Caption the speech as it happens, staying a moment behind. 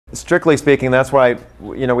strictly speaking, that's why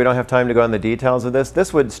we don't have time to go into the details of this.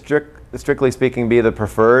 This would strictly speaking be the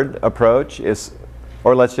preferred approach,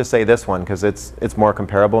 or let's just say this one, because it's more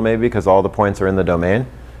comparable maybe because all the points are in the domain.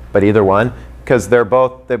 But either one, because they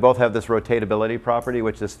both have this rotatability property,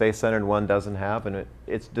 which this face-centered one doesn't have, and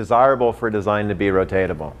it's desirable for design to be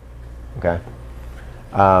rotatable. Okay.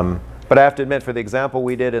 But I have to admit, for the example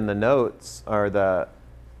we did in the notes, or the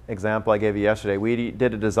example I gave you yesterday, we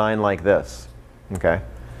did a design like this. Okay.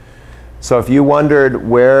 So if you wondered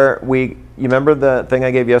where you remember the thing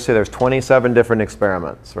I gave you yesterday, there's 27 different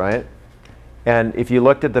experiments, right? And if you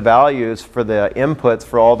looked at the values for the inputs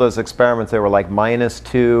for all those experiments, they were like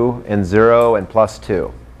 -2 and 0 and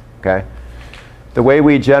 +2. Okay? The way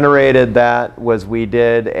we generated that was we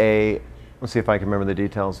did let's see if I can remember the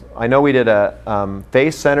details. I know we did a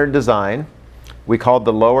face-centered design. We called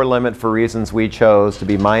the lower limit, for reasons we chose, to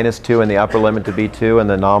be -2 and the upper limit to be 2 and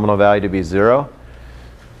the nominal value to be 0.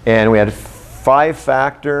 And we had 5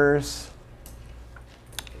 factors.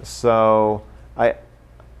 So I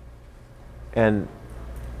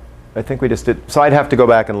think we just did, so I'd have to go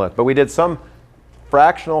back and look. But we did some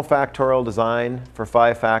fractional factorial design for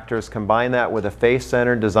 5 factors, combined that with a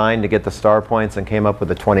face-centered design to get the star points, and came up with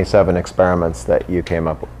the 27 experiments that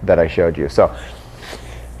that I showed you. So,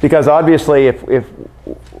 because obviously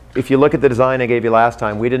if you look at the design I gave you last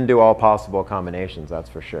time, we didn't do all possible combinations, that's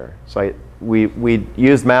for sure. So we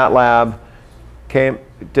used MATLAB,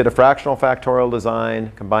 did a fractional factorial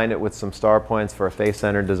design, combined it with some star points for a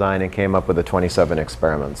face-centered design, and came up with the 27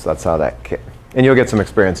 experiments. That's how that came. And you'll get some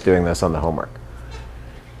experience doing this on the homework.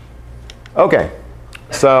 OK.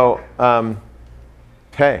 So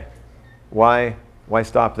hey, why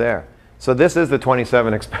stop there? So this is the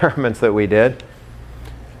 27 experiments that we did.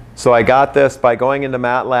 So I got this by going into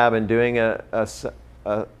MATLAB and doing a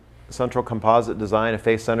central composite design, a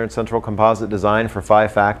face-centered central composite design for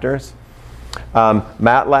 5 factors.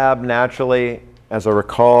 MATLAB naturally, as I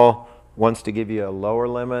recall, wants to give you a lower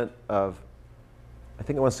limit of, I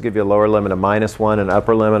think it wants to give you a lower limit of -1 and an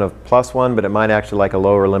upper limit of +1, but it might actually like a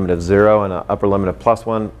lower limit of 0 and an upper limit of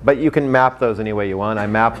 +1. But you can map those any way you want. I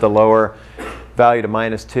mapped the lower value to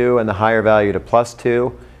 -2 and the higher value to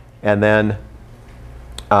 +2, and then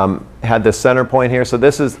had the center point here.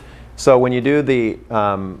 So when you do the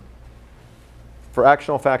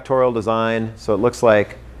fractional factorial design, so it looks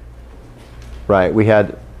like, right, we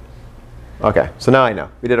had, OK, so now I know.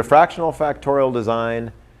 We did a fractional factorial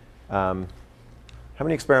design. How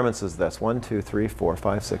many experiments is this? 1, 2, 3, 4,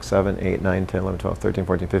 5, 6, 7, 8, 9, 10, 11, 12, 13,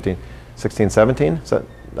 14, 15, 16, 17? So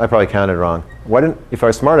I probably counted wrong. If I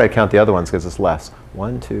was smart, I'd count the other ones because it's less.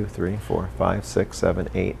 1, 2, 3, 4, 5, 6, 7,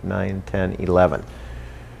 8, 9, 10, 11.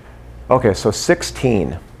 OK, so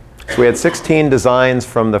 16. So we had 16 designs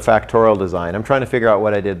from the factorial design. I'm trying to figure out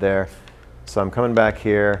what I did there. So I'm coming back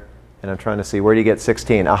here, and I'm trying to see, where do you get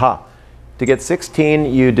 16? Aha. To get 16,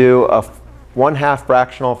 you do a 1/2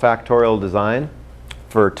 fractional factorial design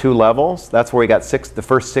for 2 levels. That's where we got the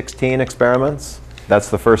first 16 experiments. That's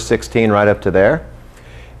the first 16 right up to there.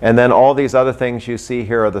 And then all these other things you see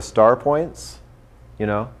here are the star points.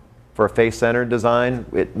 For a face-centered design,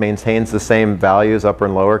 it maintains the same values, upper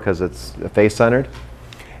and lower, because it's face-centered.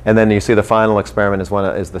 And then you see the final experiment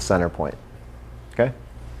is the center point. OK?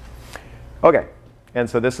 OK. And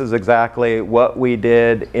so this is exactly what we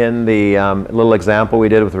did in the little example we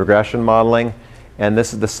did with regression modeling. And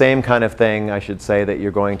this is the same kind of thing, I should say, that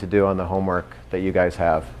you're going to do on the homework that you guys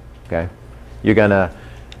have. Okay? You're going to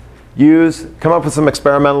come up with some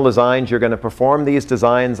experimental designs. You're going to perform these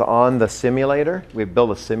designs on the simulator. We've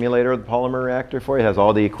built a simulator of the polymer reactor for you. It has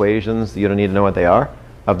all the equations. You don't need to know what they are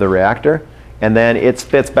of the reactor. And then it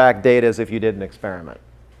spits back data as if you did an experiment.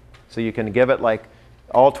 So you can give it like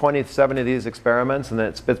all 27 of these experiments, and then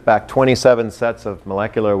it spits back 27 sets of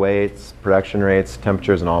molecular weights, production rates,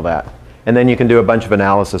 temperatures, and all that. And then you can do a bunch of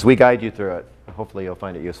analysis. We guide you through it. Hopefully you'll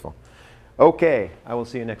find it useful. OK, I will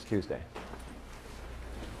see you next Tuesday.